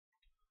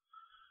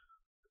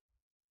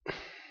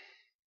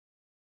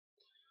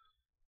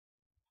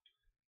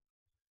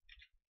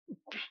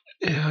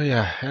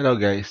Yeah, hello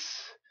guys.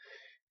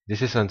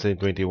 This is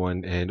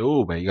Sunshine21 and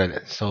oh my god,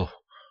 that's so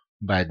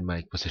bad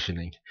mic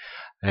positioning.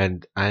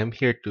 And I'm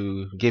here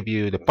to give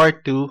you the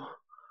part 2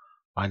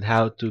 on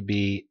how to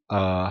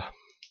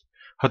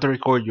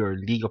record your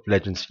League of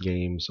Legends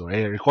games or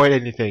record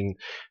anything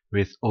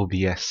with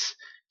OBS.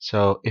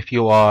 So if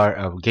you are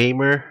a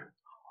gamer,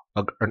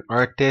 an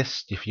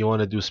artist, if you want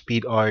to do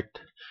speed art,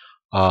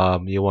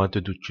 you want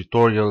to do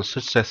tutorials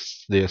such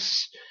as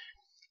this,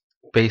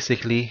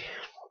 basically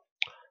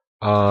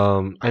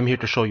I'm here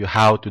to show you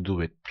how to do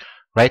it.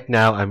 Right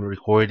now, I'm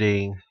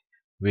recording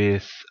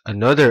with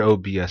another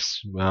OBS,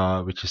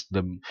 which is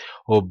the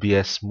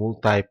OBS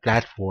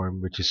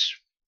multi-platform, which is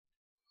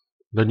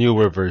the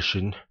newer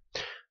version.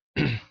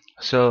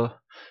 So,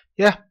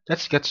 yeah,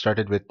 let's get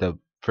started with the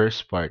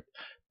first part,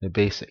 the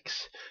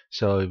basics.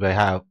 So, if I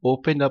have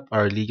opened up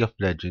our League of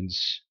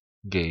Legends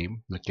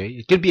game, okay,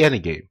 it could be any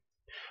game,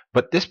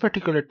 but this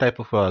particular type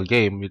of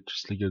game, which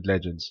is League of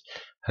Legends,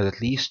 has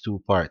at least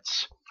two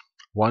parts.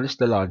 One is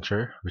the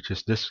launcher, which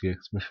is this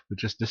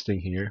thing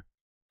here,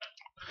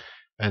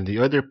 and the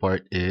other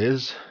part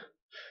is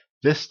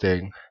this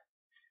thing.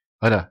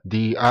 Oh no,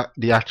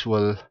 the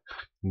actual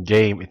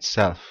game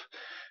itself.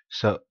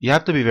 So you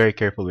have to be very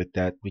careful with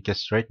that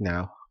because right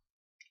now,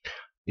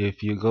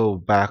 if you go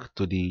back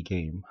to the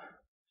game,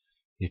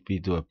 if we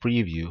do a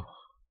preview,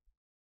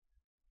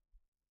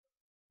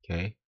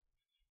 okay.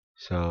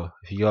 So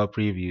if you go a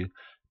preview,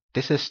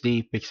 this is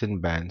the picks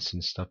and bans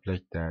and stuff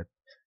like that.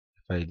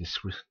 If I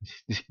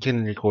this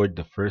can record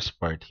the first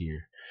part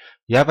here.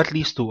 You have at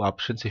least two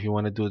options if you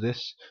want to do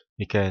this.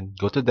 You can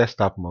go to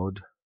desktop mode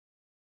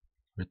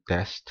or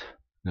test.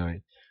 No,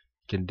 you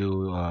can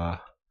do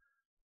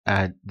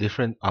add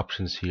different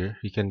options here.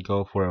 You can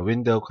go for a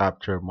window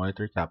capture,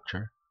 monitor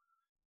capture.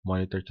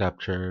 Monitor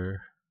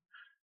capture,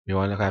 you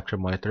want to capture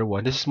monitor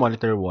 1. This is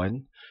monitor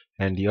 1,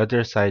 and the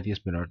other side is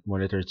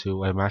monitor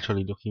 2. I'm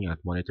actually looking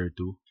at monitor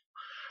 2.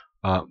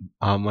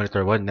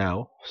 Monitor 1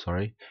 now,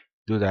 sorry.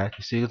 Do that,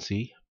 as you can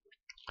see,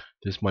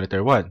 this is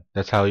monitor 1.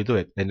 That's how you do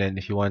it. And then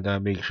if you want to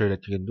make sure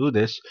that you can do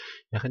this,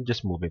 you can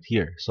just move it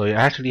here. So you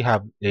actually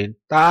have the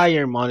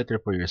entire monitor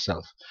for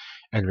yourself.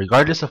 And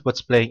regardless of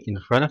what's playing in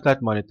front of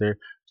that monitor,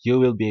 you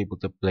will be able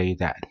to play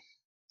that.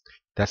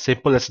 That's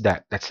simple as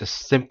that. That's as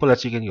simple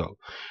as you can go.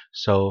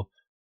 So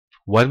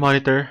one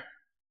monitor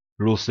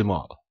rules them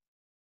all.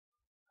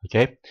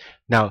 Okay.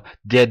 Now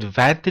the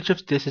advantage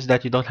of this is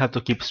that you don't have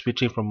to keep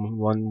switching from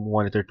one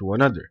monitor to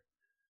another.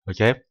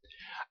 Okay.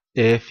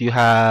 If you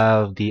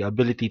have the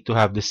ability to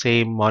have the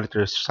same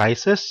monitor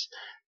sizes,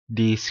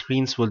 the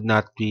screens will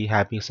not be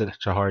having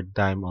such a hard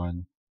time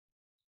on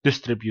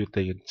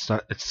distributing.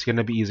 It's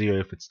gonna be easier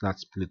if it's not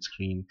split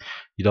screen.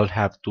 You don't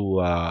have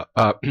to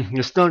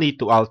you still need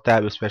to alt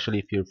tab, especially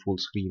if you're full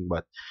screen,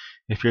 but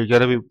if you're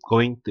gonna be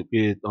going to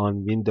it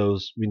on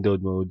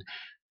windowed mode,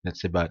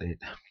 that's about it.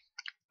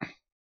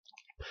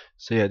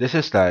 So yeah, this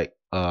is like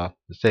the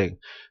thing.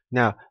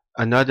 Now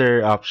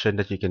another option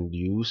that you can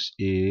use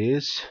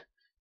is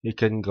you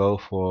can go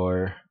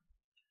for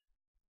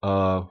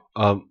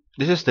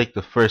this is like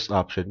the first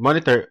option.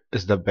 Monitor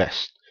is the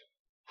best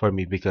for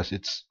me because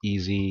it's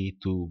easy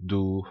to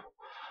do,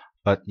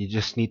 but you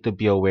just need to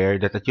be aware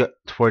that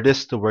for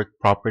this to work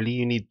properly,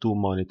 you need two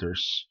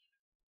monitors.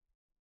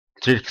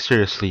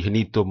 Seriously, you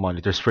need two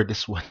monitors for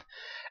this one,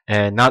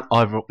 and not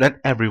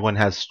everyone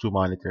has two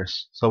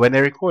monitors. So when I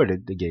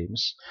recorded the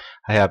games,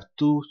 I have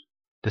two.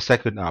 The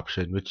second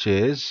option, which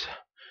is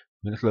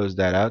I'm gonna close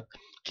that out.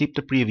 Keep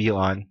the preview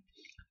on,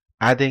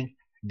 adding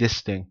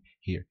this thing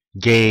here,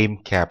 game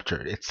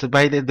capture. It's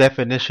by the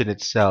definition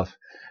itself.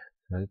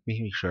 Let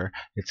me make sure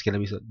it's gonna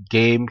be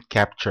game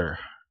capture.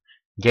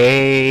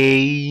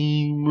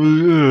 Game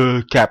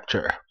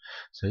capture.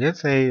 So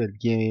let's say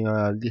game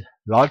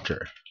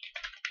launcher.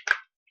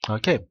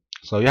 Okay,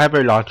 so you have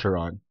your launcher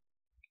on,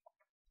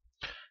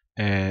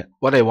 and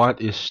what I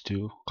want is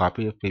to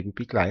copy the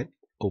PvP client,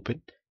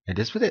 open, and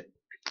this with it.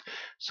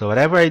 So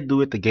whatever I do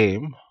with the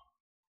game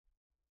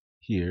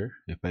here,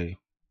 if I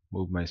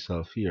move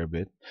myself here a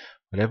bit,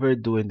 whatever I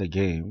do in the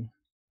game,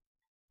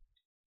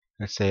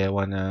 let's say I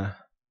wanna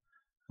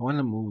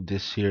move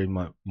this here in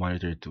my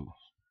monitor 2.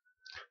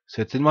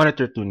 So it's in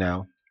monitor 2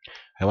 now.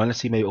 I wanna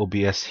see my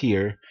OBS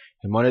here.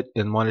 In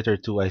monitor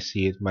 2 I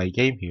see it my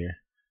game here.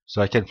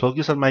 So I can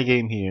focus on my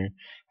game here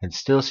and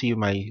still see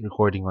my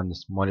recording on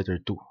this monitor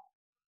 2.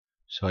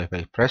 So if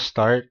I press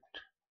start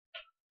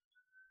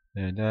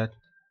and that,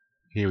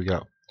 here we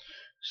go.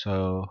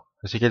 So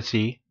as you can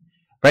see,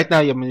 right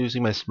now I'm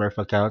using my Smurf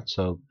account,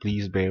 so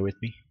please bear with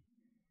me.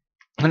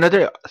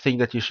 Another thing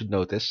that you should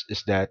notice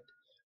is that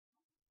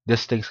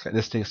this thing's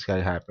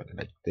gonna happen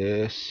like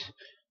this.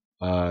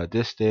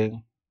 This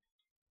thing,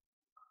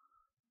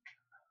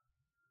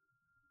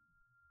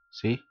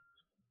 see?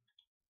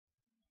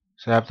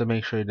 So I have to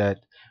make sure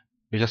that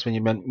because when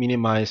you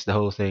minimize the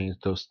whole thing,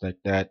 it goes like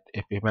that.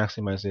 If you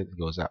maximize it, it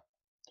goes up.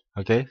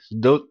 Okay, so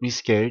don't be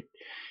scared.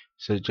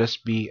 So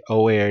just be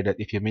aware that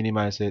if you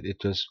minimize it, it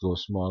just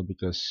goes small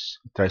because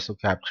it tries to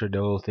capture the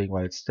whole thing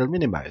while it's still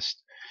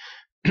minimized.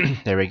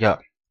 There we go.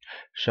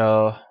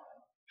 So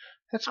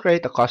let's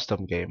create a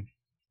custom game.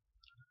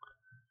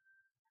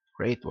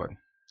 Create one.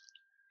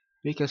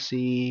 We can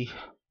see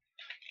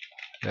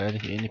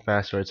any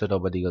password so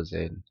nobody goes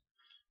in.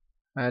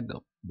 Add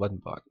one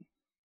bot.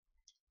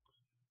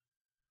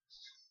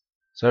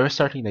 So we're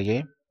starting the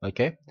game.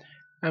 Okay.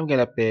 I'm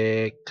gonna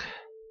pick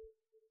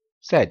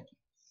Zed.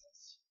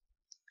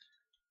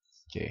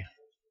 Okay.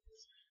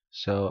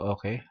 So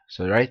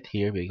right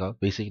here we go.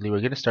 Basically,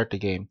 we're gonna start the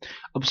game.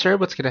 Observe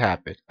what's gonna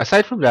happen.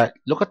 Aside from that,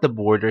 look at the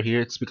border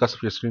here. It's because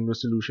of your screen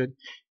resolution.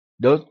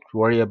 Don't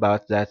worry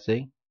about that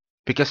thing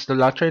because the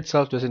launcher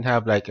itself doesn't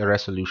have like a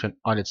resolution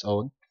on its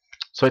own.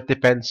 So it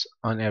depends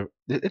on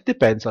it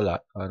depends a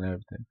lot on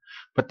everything.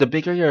 But the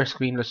bigger your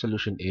screen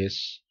resolution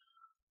is,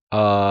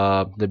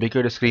 the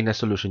bigger the screen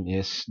resolution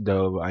is,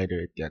 the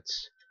wider it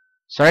gets.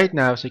 So right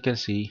now, as you can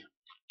see,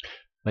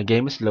 my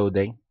game is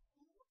loading,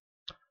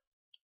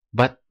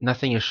 but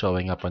nothing is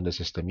showing up on the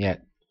system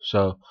yet.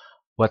 So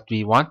what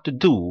we want to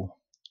do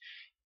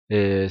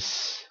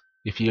is,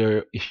 if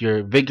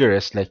you're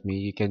vigorous like me,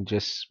 you can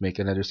just make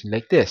another scene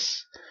like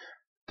this.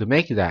 To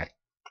make that,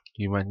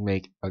 you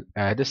might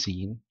add a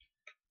scene,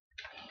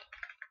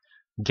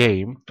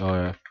 game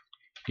or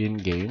in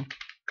game.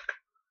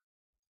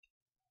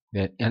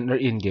 Then under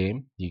in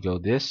game, you go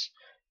this,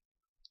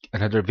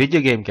 another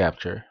video game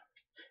capture,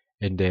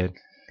 and then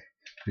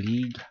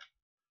League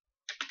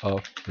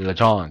of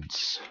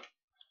Legends.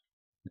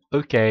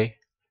 Okay.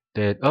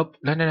 Then no.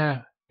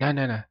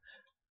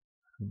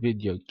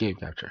 Video game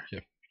capture.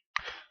 Okay.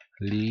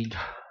 League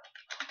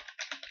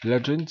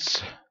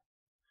Legends.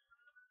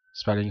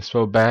 Spelling is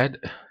so bad.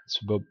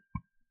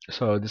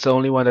 So this is the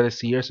only one that is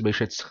here, so make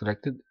sure it's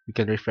selected. You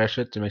can refresh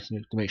it to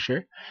make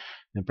sure.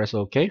 And press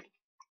OK.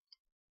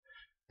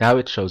 Now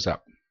it shows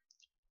up.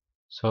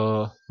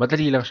 So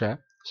madali lang siya.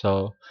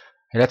 So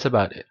and that's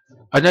about it.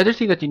 Another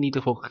thing that you need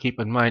to keep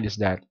in mind is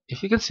that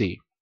if you can see,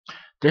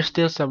 there's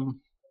still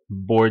some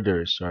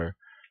borders or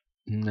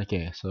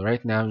okay. So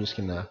right now I'm just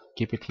gonna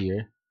keep it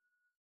here.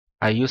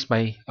 I use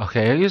my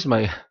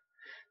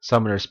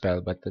summoner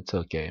spell, but that's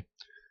okay.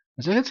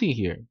 As you can see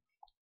here,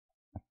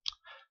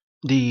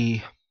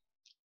 the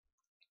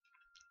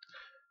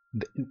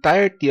the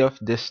entirety of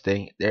this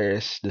thing, there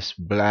is this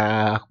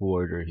black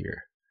border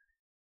here.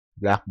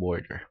 Black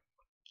border.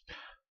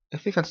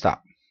 If you can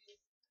stop.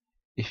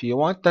 If you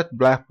want that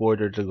black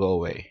border to go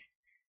away,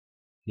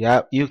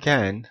 yeah, you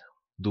can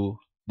do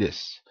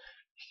this.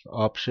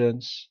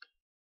 Options,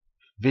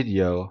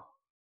 video,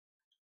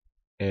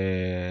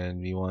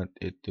 and we want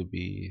it to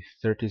be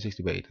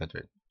 1360 by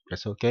 800.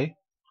 Press OK.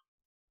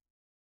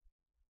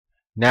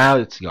 Now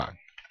it's gone.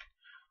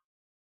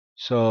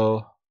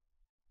 So,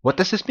 what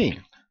does this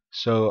mean?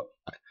 So,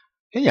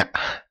 yun nga.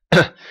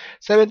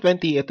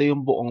 720, ito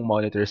yung buong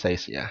monitor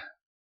size niya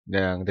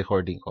ng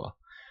recording ko.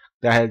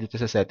 Dahil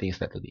dito sa settings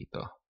na to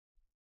dito.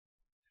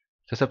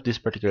 Because of this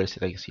particular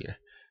settings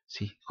here.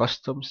 See,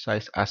 custom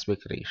size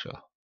aspect ratio.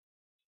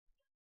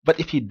 But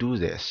if you do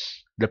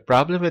this, the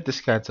problem with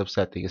this kinds of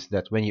setting is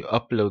that when you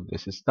upload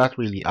this, it's not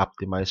really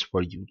optimized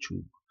for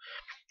YouTube.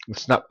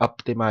 It's not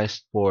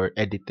optimized for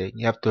editing.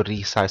 You have to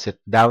resize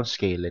it,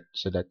 downscale it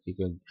so that you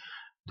can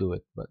do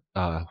it. But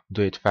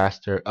do it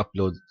faster,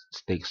 upload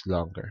takes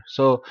longer.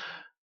 So,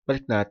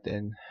 balik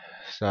natin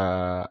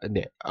sa,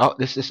 hindi. Oh,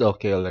 this is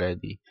okay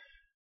already.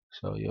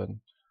 So,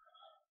 yun.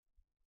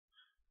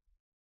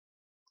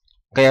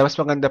 Kaya mas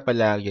maganda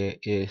palagi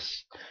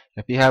is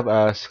if you have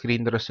a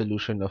screen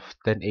resolution of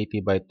 1080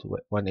 by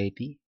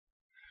 180,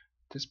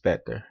 it's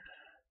better.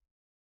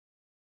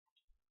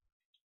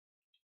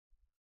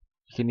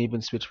 You can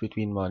even switch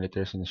between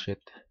monitors and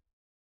shit.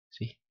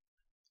 See?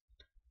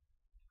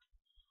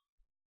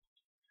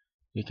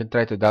 You can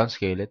try to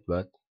downscale it,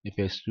 but if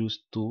I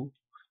choose 2,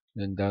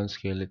 then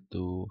downscale it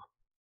to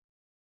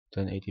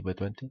 1080 by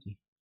 2080.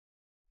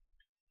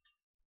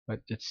 But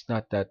it's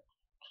not that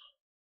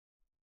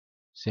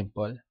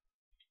simple.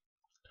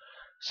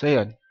 So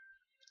yun.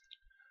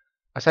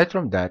 Aside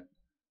from that,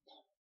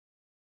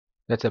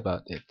 that's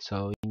about it.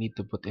 So you need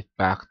to put it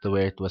back to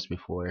where it was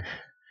before.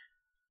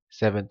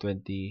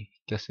 720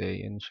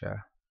 kasi yun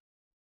siya.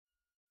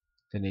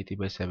 1080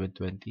 by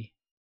 720.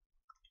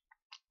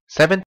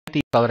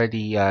 720 is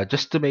already,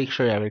 just to make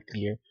sure I'm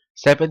clear,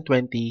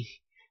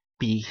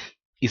 720p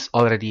is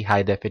already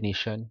high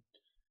definition.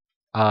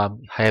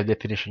 High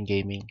definition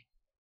gaming.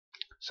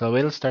 So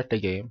we'll start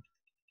the game.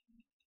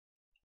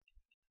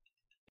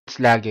 It's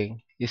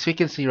lagging. As we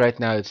can see right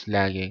now, it's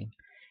lagging.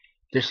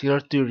 There's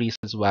two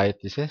reasons why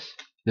this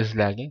is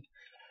lagging.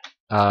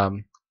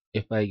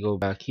 If I go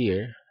back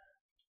here,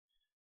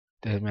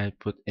 then I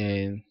put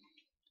in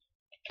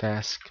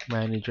task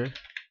manager.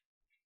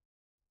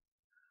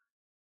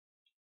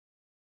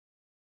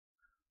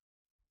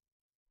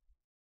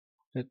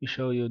 Let me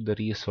show you the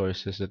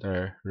resources that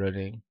are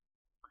running.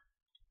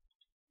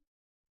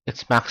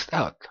 It's maxed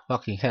out.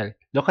 Fucking hell.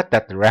 Look at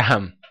that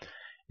RAM.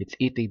 It's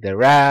eating the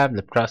RAM.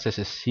 The process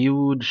is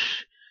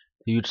huge.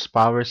 Huge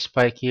power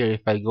spike here.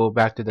 If I go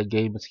back to the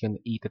game, it's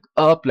gonna eat it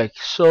up like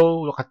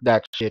so. Look at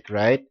that shit,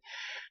 right?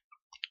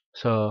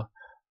 So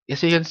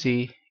as you can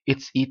see,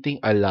 it's eating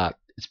a lot.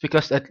 It's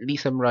because at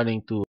least I'm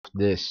running two of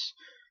this,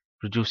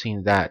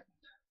 producing that.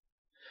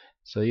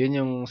 So yun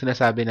yung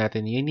sinasabi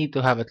natin, you need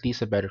to have at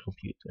least a better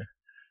computer.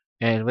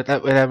 And what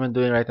I'm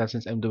doing right now,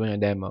 since I'm doing a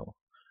demo,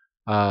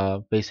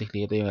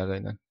 basically ito yung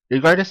gagawin nun.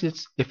 Regardless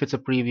if it's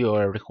a preview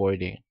or a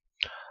recording,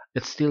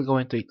 it's still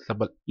going to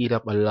eat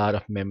up a lot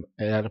of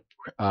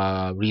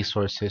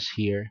resources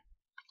here.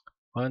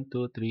 1,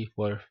 2, 3,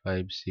 4,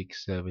 5,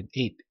 6, 7,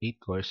 8. 8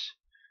 cores.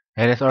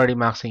 And it's already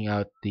maxing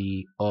out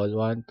the all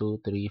 1,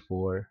 2, 3,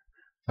 4,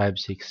 5,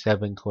 6,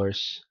 7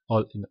 cores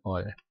all in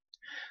all.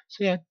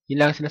 So yan,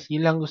 yun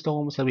lang gusto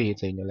kong sabihin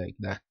sa inyo like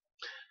that.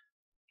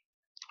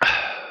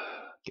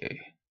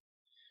 Okay.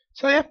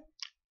 So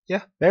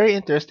yeah, very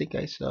interesting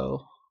guys.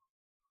 So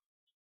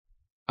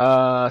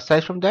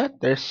aside from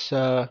that, there's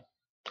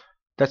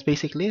that's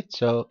basically it.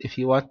 So if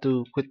you want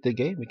to quit the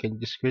game, you can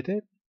just quit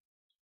it.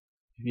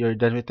 If you're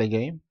done with the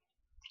game,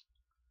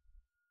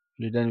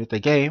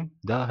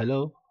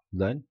 hello,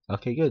 done.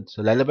 Okay, good.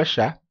 So lalabas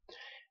siya,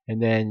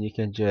 and then you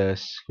can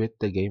just quit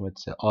the game.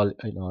 It's all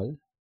in all.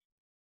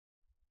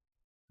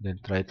 Then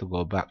try to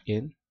go back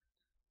in.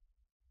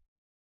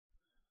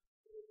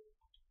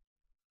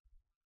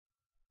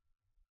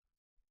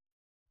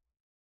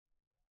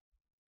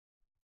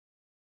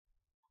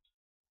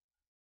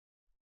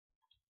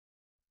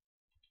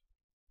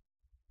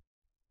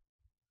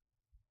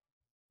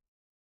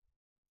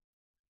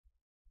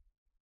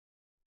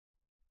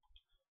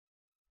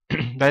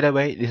 By the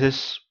way, this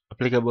is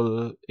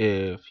applicable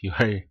if you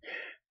are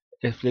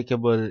if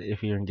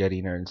you're in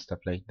Gariner and stuff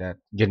like that.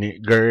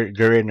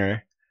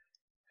 Gariner,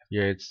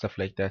 you're stuff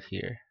like that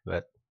here.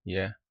 But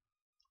yeah,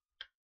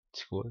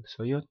 it's cool.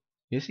 So yun,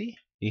 easy.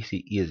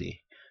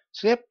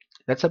 So yep,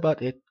 that's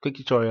about it. Quick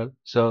tutorial.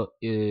 So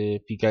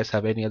if you guys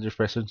have any other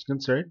questions,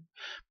 concern,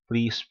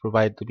 please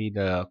provide to me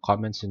the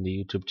comments in the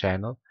YouTube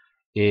channel.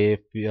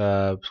 If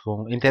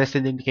kung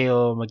interested din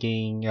kayo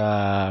maging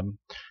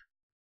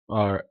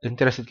or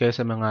interested kayo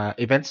sa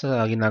mga events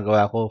na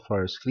ginagawa ko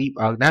for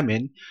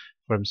namin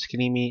from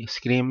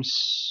Screams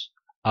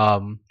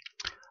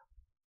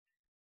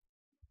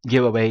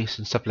giveaways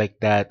and stuff like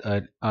that,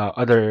 and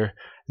other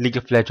League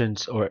of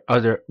Legends or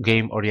other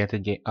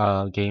game-oriented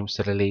games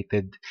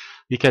related,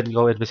 you can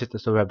go and visit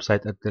us the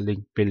website at the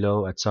link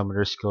below at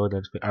Summoners Code,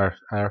 and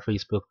our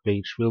Facebook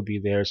page will be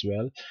there as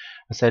well.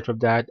 Aside from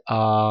that,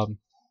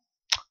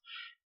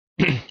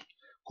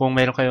 kung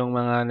meron kayong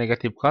mga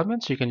negative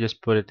comments, you can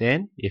just put it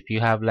in. If you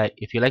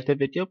like the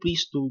video,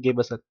 please do give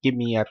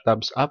me a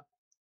thumbs up.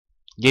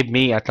 Give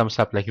me a thumbs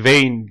up, like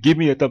Vane, give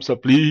me a thumbs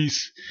up,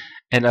 please.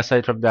 And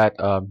aside from that,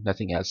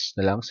 nothing else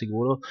na lang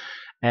siguro.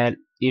 And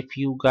if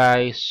you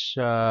guys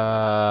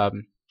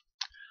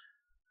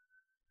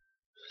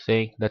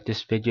think that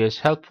this video is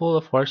helpful,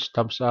 of course,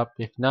 thumbs up.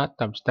 If not,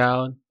 thumbs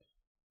down.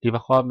 Leave a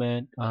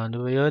comment.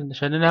 Ano ba yun?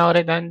 Siya na ako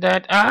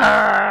redundant.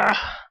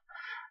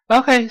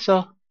 Okay,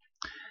 so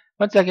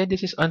once again,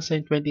 this is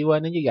Unsigned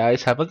 21, and you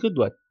guys have a good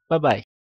one. Bye-bye.